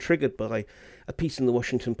recently, it's been triggered by a piece in the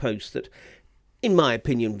Washington Post that, in my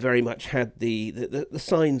opinion, very much had the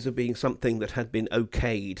signs of being something that had been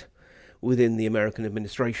okayed within the American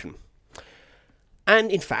administration.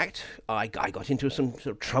 And in fact, I got into some sort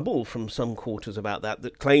of trouble from some quarters about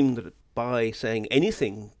that claimed that by saying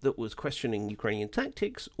anything that was questioning Ukrainian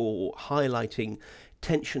tactics or highlighting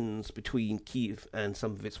tensions between Kyiv and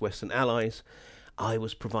some of its Western allies, I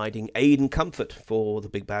was providing aid and comfort for the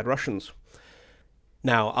big bad Russians.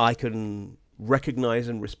 Now, I can recognize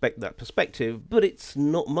and respect that perspective, but it's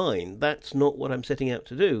not mine. That's not what I'm setting out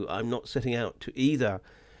to do. I'm not setting out to either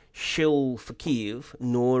shill for Kyiv,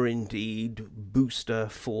 nor indeed booster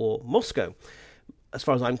for Moscow. As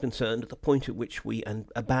far as I'm concerned, the point at which we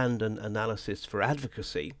abandon analysis for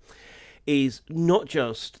advocacy is not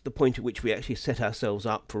just the point at which we actually set ourselves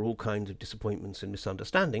up for all kinds of disappointments and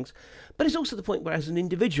misunderstandings, but it's also the point where, as an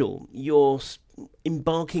individual, you're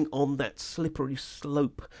embarking on that slippery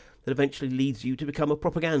slope that eventually leads you to become a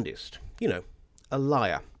propagandist. You know, a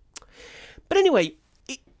liar. But anyway,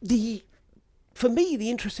 for me, the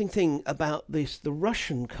interesting thing about the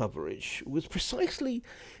Russian coverage was precisely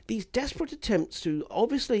these desperate attempts to,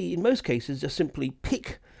 obviously, in most cases, just simply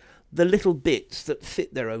pick the little bits that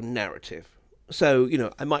fit their own narrative. So,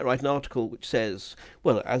 I might write an article which says,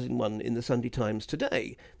 well, as in one in the Sunday Times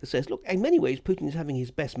today, that says, look, in many ways, Putin is having his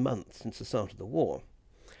best month since the start of the war.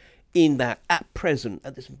 In that, at present,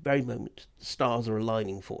 at this very moment, the stars are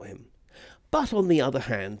aligning for him. But on the other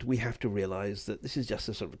hand, we have to realise that this is just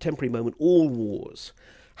a sort of temporary moment. All wars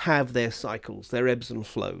have their cycles, their ebbs and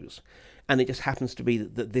flows. And it just happens to be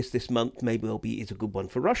that this month maybe is a good one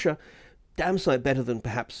for Russia. Damn sight better than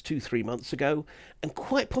perhaps 2-3 months ago. And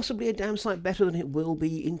quite possibly a damn sight better than it will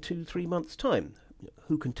be in 2-3 months' time.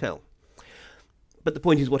 Who can tell? But the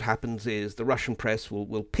point is, what happens is the Russian press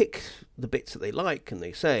will pick the bits that they like, and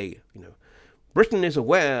they say, Britain is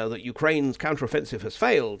aware that Ukraine's counteroffensive has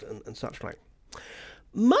failed, and such like.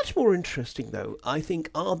 Much more interesting, though, I think,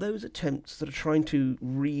 are those attempts that are trying to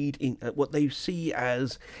read in what they see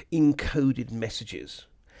as encoded messages.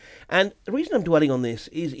 And the reason I'm dwelling on this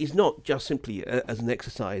is not just simply as an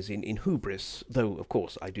exercise in hubris, though, of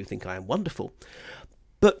course, I do think I am wonderful,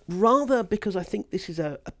 but rather because I think this is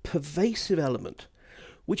a pervasive element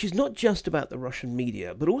which is not just about the Russian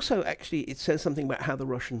media, but also actually it says something about how the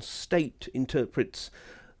Russian state interprets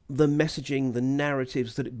the messaging, the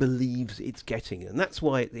narratives that it believes it's getting. And that's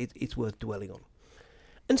why it's worth dwelling on.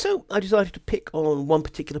 And so I decided to pick on one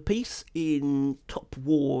particular piece in Top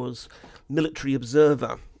War's Military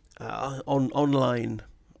Observer online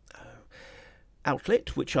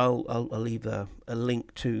outlet, which I'll leave a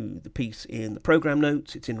link to the piece in the program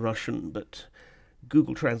notes. It's in Russian, but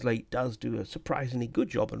Google Translate does do a surprisingly good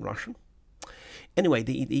job in Russian. Anyway,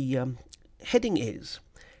 the heading is,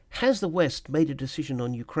 Has the West made a decision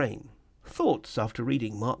on Ukraine? Thoughts after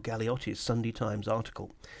reading Mark Galliotti's Sunday Times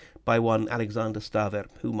article by one Alexander Staver,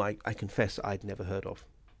 whom I confess I'd never heard of.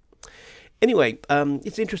 Anyway,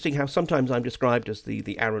 it's interesting how sometimes I'm described as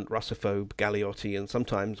the arrant Russophobe Galliotti, and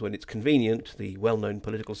sometimes, when it's convenient, the well-known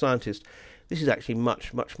political scientist. This is actually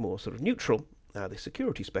much, much more sort of neutral, the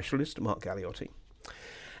security specialist, Mark Galliotti.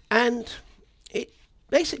 And it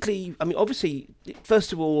basically, obviously, it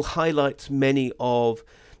first of all highlights many of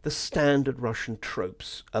the standard Russian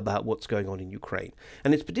tropes about what's going on in Ukraine.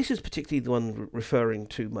 And this is particularly the one referring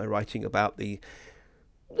to my writing about the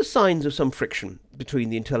signs of some friction between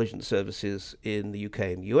the intelligence services in the UK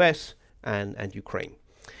and the US and Ukraine.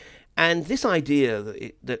 And this idea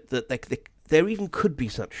that there even could be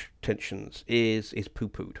such tensions is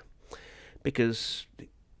poo-pooed, because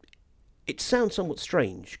it sounds somewhat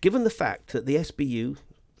strange, given the fact that the SBU,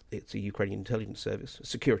 it's a Ukrainian intelligence service, a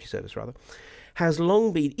security service rather, has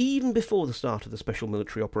long been, even before the start of the special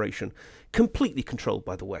military operation, completely controlled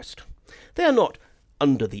by the West. They are not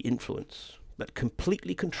under the influence, but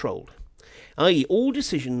completely controlled, i.e. all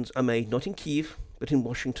decisions are made not in Kiev, but in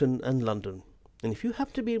Washington and London. And if you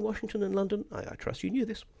happen to be in Washington and London, I trust you knew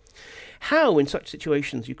this. How, in such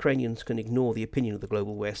situations, Ukrainians can ignore the opinion of the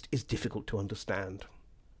global West is difficult to understand.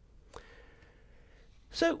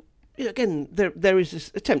 So, again, there is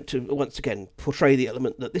this attempt to, once again, portray the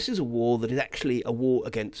element that this is a war that is actually a war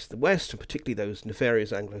against the West, and particularly those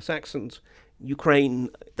nefarious Anglo-Saxons. Ukraine,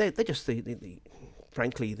 they're just,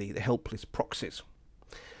 frankly, the helpless proxies.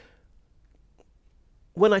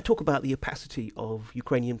 When I talk about the opacity of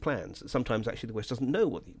Ukrainian plans, sometimes actually the West doesn't know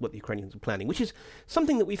what the Ukrainians are planning, which is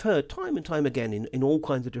something that we've heard time and time again in all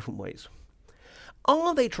kinds of different ways.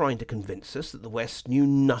 Are they trying to convince us that the West knew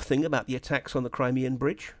nothing about the attacks on the Crimean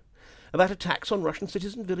Bridge? About attacks on Russian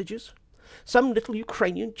citizen villages? Some little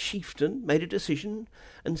Ukrainian chieftain made a decision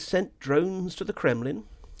and sent drones to the Kremlin?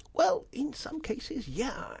 Well, in some cases,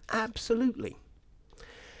 yeah, absolutely.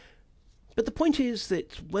 But the point is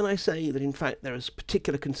that when I say that in fact there is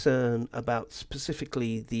particular concern about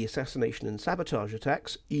specifically the assassination and sabotage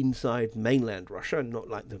attacks inside mainland Russia, not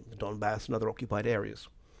like the Donbass and other occupied areas,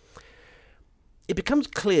 it becomes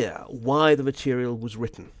clear why the material was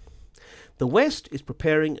written. The West is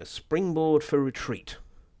preparing a springboard for retreat.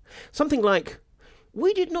 Something like,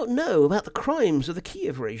 we did not know about the crimes of the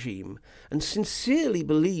Kiev regime and sincerely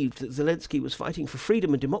believed that Zelensky was fighting for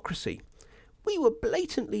freedom and democracy. We were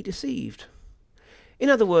blatantly deceived.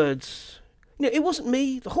 In other words, it wasn't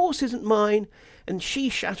me, the horse isn't mine, and she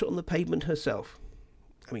shat on the pavement herself.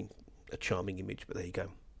 I mean, a charming image, but there you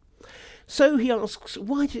go. So he asks,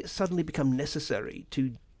 why did it suddenly become necessary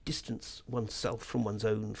to distance oneself from one's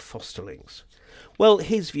own fosterlings? Well,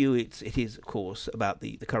 his view, it is, of course, about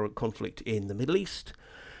the current conflict in the Middle East.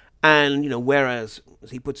 And, whereas,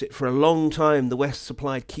 as he puts it, for a long time the West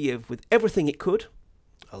supplied Kiev with everything it could,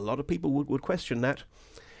 a lot of people would question that.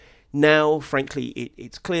 Now, frankly,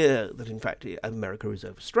 it's clear that, in fact, America is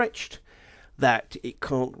overstretched, that it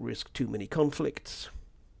can't risk too many conflicts,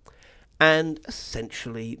 and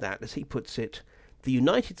essentially that, as he puts it, the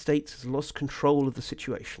United States has lost control of the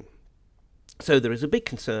situation. So there is a big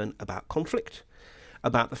concern about conflict,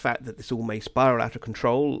 about the fact that this all may spiral out of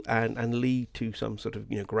control and lead to some sort of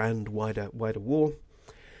grand wider war.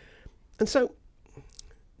 And so,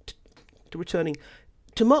 returning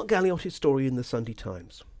to Mark Galeotti's story in the Sunday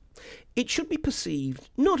Times, it should be perceived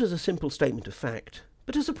not as a simple statement of fact,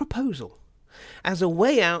 but as a proposal, as a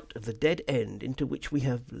way out of the dead end into which we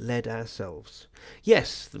have led ourselves.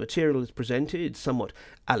 Yes, the material is presented somewhat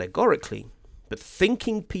allegorically, but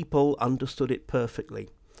thinking people understood it perfectly.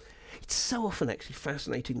 It's so often actually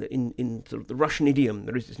fascinating that in the Russian idiom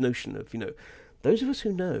there is this notion of, those of us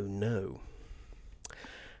who know.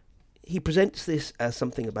 He presents this as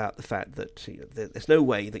something about the fact that there's no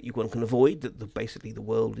way that one can avoid that basically the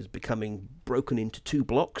world is becoming broken into two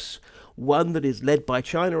blocks, one that is led by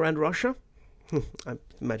China and Russia, I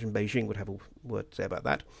imagine Beijing would have a word to say about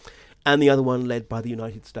that, and the other one led by the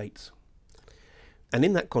United States. And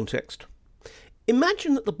in that context,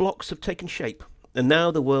 imagine that the blocks have taken shape, and now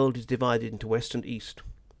the world is divided into West and East.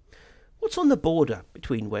 What's on the border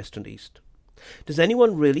between West and East? Does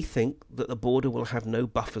anyone really think that the border will have no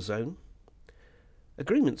buffer zone?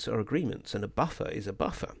 Agreements are agreements, and a buffer is a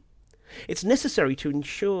buffer. It's necessary to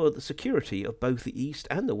ensure the security of both the East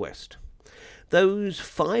and the West. Those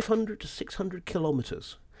 500 to 600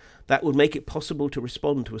 kilometres, that would make it possible to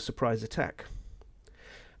respond to a surprise attack.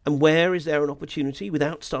 And where is there an opportunity,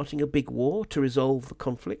 without starting a big war, to resolve the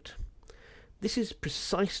conflict? This is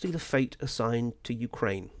precisely the fate assigned to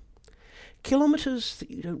Ukraine. Kilometres that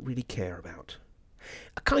you don't really care about.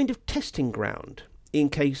 A kind of testing ground in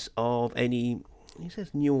case of any, he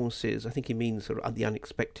says nuances, I think he means sort of the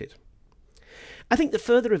unexpected. I think the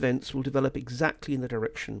further events will develop exactly in the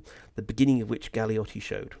direction, the beginning of which Galeotti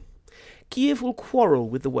showed. Kiev will quarrel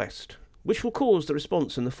with the West, which will cause the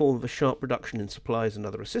response in the form of a sharp reduction in supplies and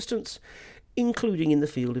other assistance, including in the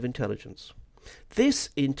field of intelligence. This,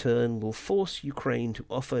 in turn, will force Ukraine to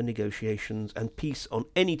offer negotiations and peace on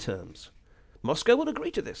any terms. Moscow will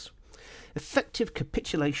agree to this. Effective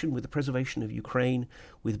capitulation with the preservation of Ukraine,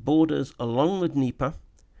 with borders along the Dnieper,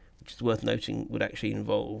 which is worth noting would actually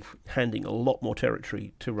involve handing a lot more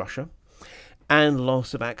territory to Russia, and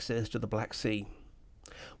loss of access to the Black Sea.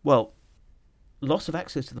 Well, loss of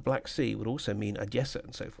access to the Black Sea would also mean Odessa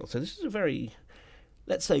and so forth. So this is a very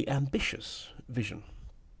let's say, ambitious vision,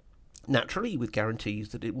 naturally with guarantees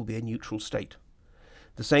that it will be a neutral state.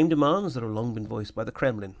 The same demands that have long been voiced by the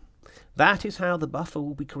Kremlin. That is how the buffer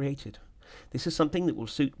will be created. This is something that will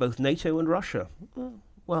suit both NATO and Russia.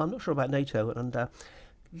 Well, I'm not sure about NATO, and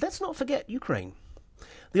let's not forget Ukraine.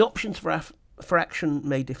 The options for action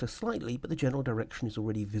may differ slightly, but the general direction is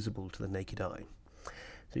already visible to the naked eye.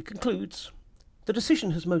 So he concludes, the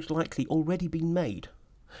decision has most likely already been made.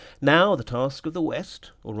 Now the task of the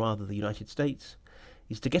West, or rather the United States,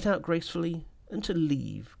 is to get out gracefully and to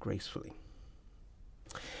leave gracefully.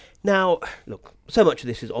 Now, look, so much of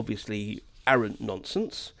this is obviously arrant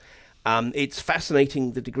nonsense. It's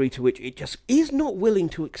fascinating the degree to which it just is not willing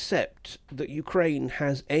to accept that Ukraine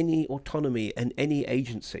has any autonomy and any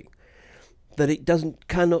agency, that it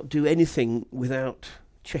cannot do anything without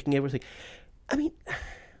checking everything. I mean,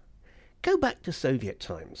 go back to Soviet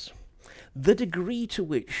times. The degree to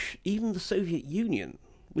which even the Soviet Union,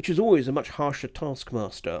 which is always a much harsher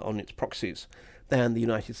taskmaster on its proxies than the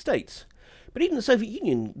United States, but even the Soviet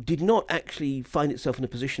Union did not actually find itself in a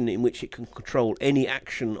position in which it can control any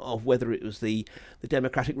action of whether it was the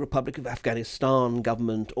Democratic Republic of Afghanistan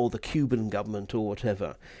government or the Cuban government or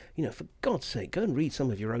whatever. You know, for God's sake, go and read some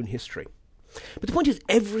of your own history. But the point is,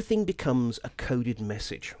 everything becomes a coded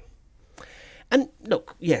message. And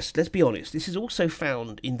look, yes, let's be honest, this is also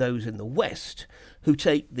found in those in the West who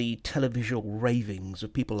take the televisual ravings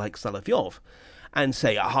of people like Solovyov and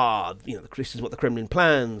say, aha, you know, this is what the Kremlin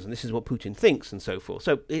plans and this is what Putin thinks and so forth.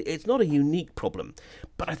 So it's not a unique problem,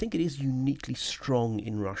 but I think it is uniquely strong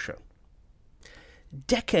in Russia.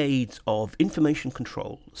 Decades of information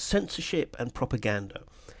control, censorship and propaganda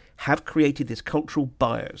have created this cultural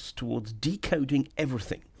bias towards decoding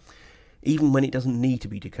everything, even when it doesn't need to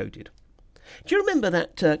be decoded. Do you remember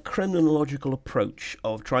that Kremlinological approach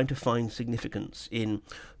of trying to find significance in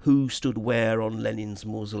who stood where on Lenin's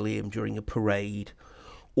mausoleum during a parade,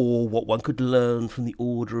 or what one could learn from the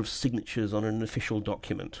order of signatures on an official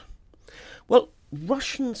document? Well,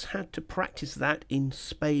 Russians had to practice that in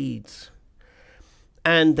spades,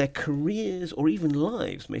 and their careers or even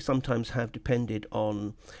lives may sometimes have depended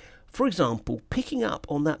on, for example, picking up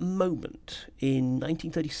on that moment in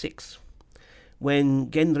 1936 when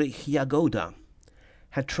Genrikh Yagoda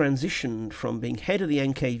had transitioned from being head of the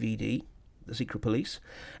NKVD, the secret police,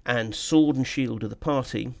 and sword and shield of the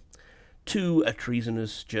party, to a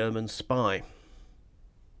treasonous German spy.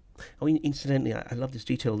 Oh, incidentally, I love this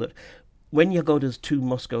detail that when Yagoda's 2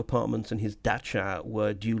 Moscow apartments and his dacha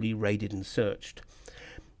were duly raided and searched,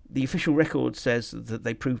 the official record says that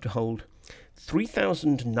they proved to hold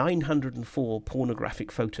 3,904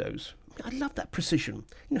 pornographic photos. I love that precision.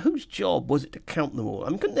 You know, whose job was it to count them all? I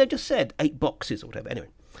mean, couldn't they have just said 8 boxes or whatever? Anyway,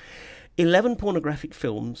 11 pornographic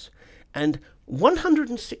films and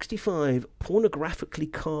 165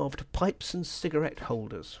 pornographically carved pipes and cigarette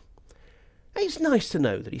holders. It's nice to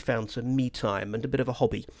know that he found some me time and a bit of a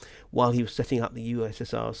hobby while he was setting up the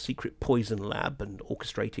USSR's secret poison lab and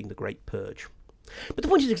orchestrating the Great Purge. But the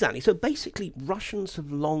point is exactly, so basically Russians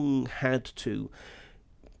have long had to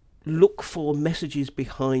look for messages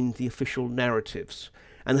behind the official narratives,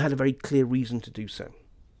 and they had a very clear reason to do so.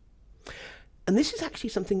 And this is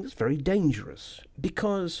actually something that's very dangerous,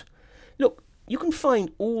 because, look, you can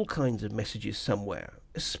find all kinds of messages somewhere,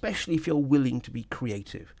 especially if you're willing to be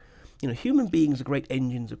creative. You know, human beings are great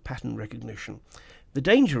engines of pattern recognition. The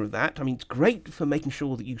danger of that, I mean, it's great for making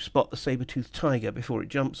sure that you spot the saber-toothed tiger before it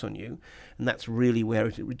jumps on you, and that's really where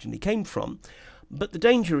it originally came from. But the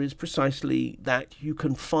danger is precisely that you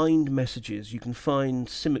can find messages, you can find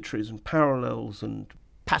symmetries and parallels and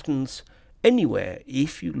patterns anywhere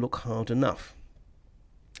if you look hard enough.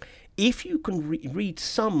 If you can read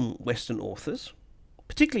some Western authors,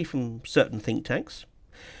 particularly from certain think tanks,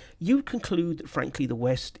 you would conclude that, frankly, the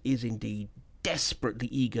West is indeed desperately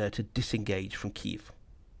eager to disengage from Kiev.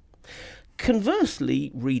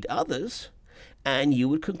 Conversely, read others, and you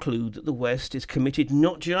would conclude that the West is committed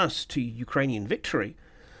not just to Ukrainian victory,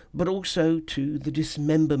 but also to the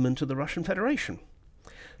dismemberment of the Russian Federation.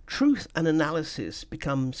 Truth and analysis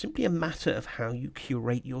become simply a matter of how you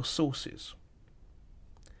curate your sources.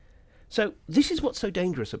 So this is what's so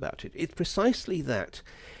dangerous about it. It's precisely that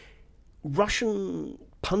Russian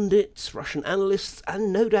pundits, Russian analysts,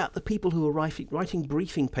 and no doubt the people who are writing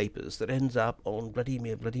briefing papers that ends up on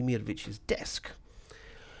Vladimir Vladimirovich's desk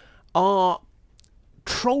are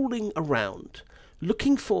trolling around,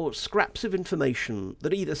 looking for scraps of information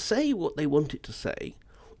that either say what they want it to say,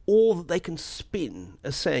 or that they can spin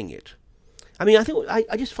as saying it. I mean,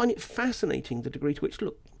 I just find it fascinating the degree to which,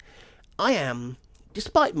 look, I am,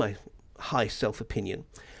 despite my high self-opinion,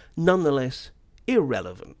 nonetheless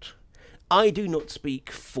irrelevant. I do not speak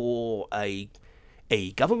for a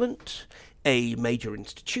government, a major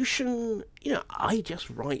institution. I just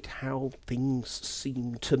write how things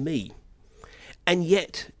seem to me. And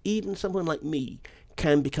yet, even someone like me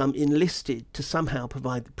can become enlisted to somehow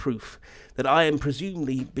provide the proof that I am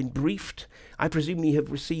presumably been briefed. I presumably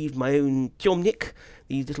have received my own Tiomnik,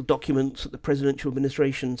 these little documents that the presidential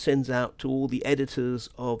administration sends out to all the editors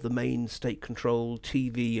of the main state-controlled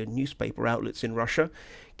TV and newspaper outlets in Russia,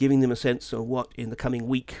 giving them a sense of what in the coming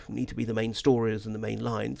week need to be the main stories and the main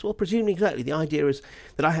lines. Well, presumably exactly. The idea is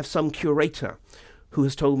that I have some curator who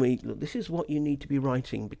has told me, look, this is what you need to be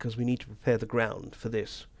writing because we need to prepare the ground for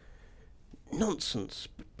this. Nonsense,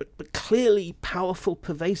 but clearly powerful,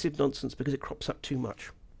 pervasive nonsense because it crops up too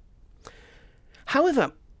much.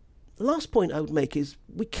 However, the last point I would make is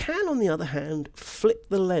we can, on the other hand, flip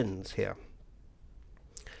the lens here.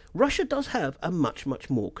 Russia does have a much, much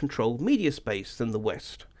more controlled media space than the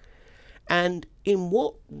West. And in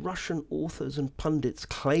what Russian authors and pundits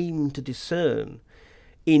claim to discern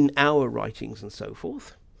in our writings and so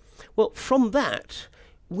forth, well, from that,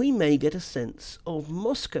 we may get a sense of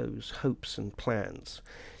Moscow's hopes and plans.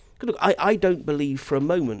 Look, I don't believe for a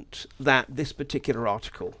moment that this particular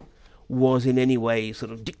article was in any way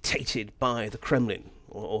sort of dictated by the Kremlin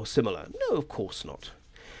or similar. No, of course not.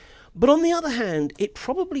 But on the other hand, it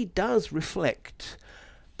probably does reflect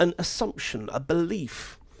an assumption, a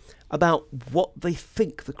belief about what they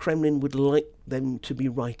think the Kremlin would like them to be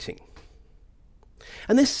writing.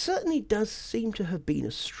 And there certainly does seem to have been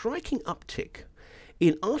a striking uptick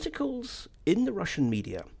in articles in the Russian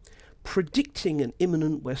media predicting an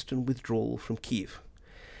imminent Western withdrawal from Kiev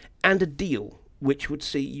and a deal which would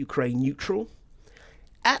see Ukraine neutral,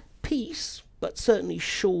 at peace, but certainly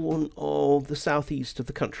shorn of the southeast of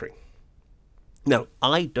the country. Now,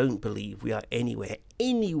 I don't believe we are anywhere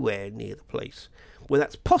near the place where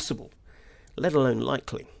that's possible, let alone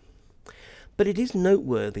likely. But it is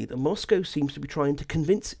noteworthy that Moscow seems to be trying to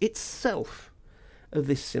convince itself of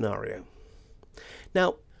this scenario.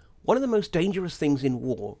 Now, one of the most dangerous things in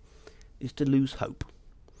war is to lose hope.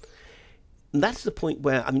 And that's the point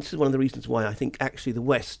where, this is one of the reasons why I think actually the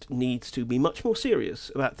West needs to be much more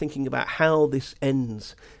serious about thinking about how this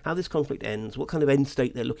ends, how this conflict ends, what kind of end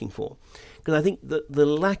state they're looking for. Because I think that the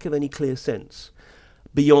lack of any clear sense,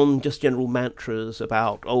 beyond just general mantras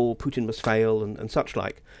about, Putin must fail and such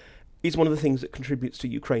like, is one of the things that contributes to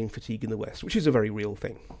Ukraine fatigue in the West, which is a very real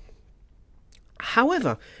thing.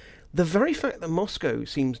 However, the very fact that Moscow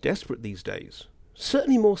seems desperate these days,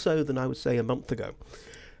 certainly more so than I would say a month ago,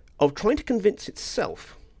 of trying to convince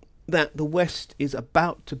itself that the West is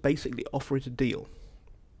about to basically offer it a deal,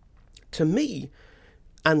 to me,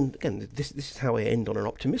 and again, this is how I end on an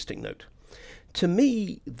optimistic note, to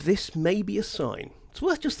me, this may be a sign, it's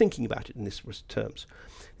worth just thinking about it in this terms,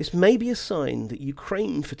 this may be a sign that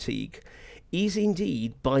Ukraine fatigue is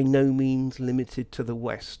indeed by no means limited to the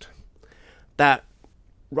West, that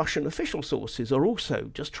Russian official sources are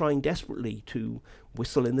also just trying desperately to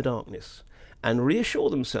whistle in the darkness and reassure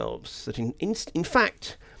themselves that in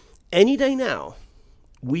fact, any day now,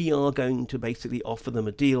 we are going to basically offer them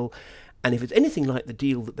a deal, and if it's anything like the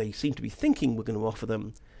deal that they seem to be thinking we're going to offer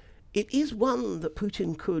them, it is one that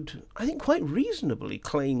Putin could, I think, quite reasonably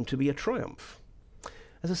claim to be a triumph.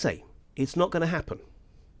 As I say, it's not going to happen.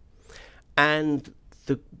 And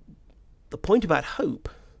the point about hope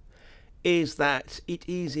is that it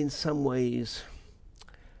is in some ways,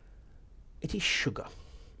 it is sugar.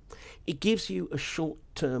 It gives you a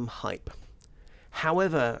short-term hype.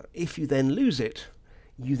 However, if you then lose it,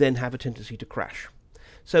 you then have a tendency to crash.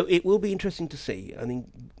 So it will be interesting to see.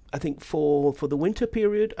 I think for the winter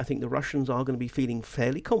period, I think the Russians are going to be feeling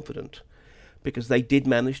fairly confident because they did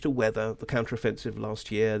manage to weather the counteroffensive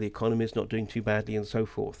last year, the economy is not doing too badly and so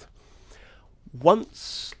forth.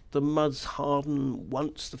 Once the muds harden,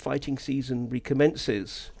 once the fighting season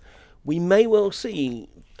recommences, we may well see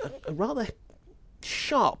a rather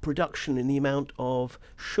sharp reduction in the amount of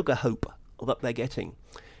sugar hope that they're getting.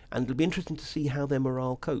 And it'll be interesting to see how their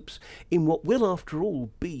morale copes in what will, after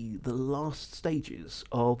all, be the last stages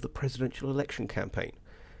of the presidential election campaign.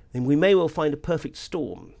 And we may well find a perfect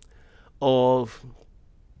storm of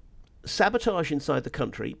sabotage inside the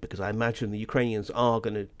country, because I imagine the Ukrainians are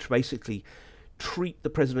going to basically treat the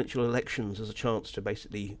presidential elections as a chance to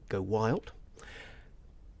basically go wild.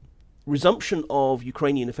 Resumption of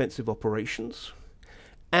Ukrainian offensive operations,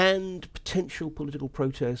 and potential political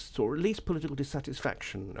protests, or at least political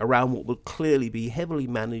dissatisfaction around what will clearly be heavily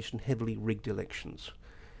managed and heavily rigged elections.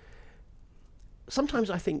 Sometimes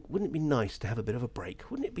I think, wouldn't it be nice to have a bit of a break?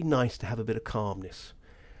 Wouldn't it be nice to have a bit of calmness?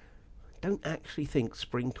 don't actually think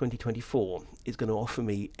spring 2024 is going to offer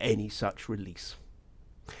me any such release.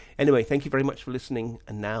 Anyway, thank you very much for listening,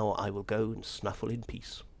 and now I will go and snuffle in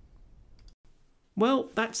peace. Well,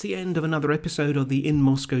 that's the end of another episode of the In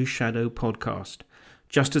Moscow Shadow podcast.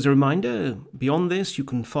 Just as a reminder, beyond this, you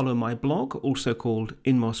can follow my blog, also called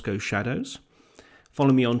In Moscow Shadows.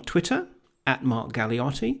 Follow me on Twitter, @Mark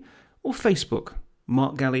Galliotti, or Facebook,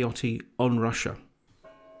 Mark Galliotti on Russia.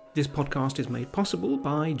 This podcast is made possible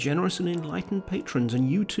by generous and enlightened patrons,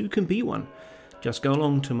 and you too can be one. Just go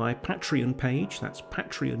along to my Patreon page, that's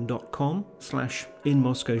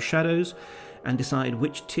patreon.com/InMoscowShadows, and decide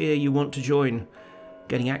which tier you want to join,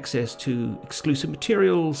 getting access to exclusive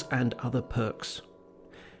materials and other perks.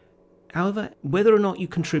 However, whether or not you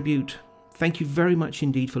contribute, thank you very much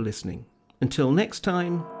indeed for listening. Until next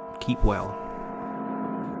time, keep well.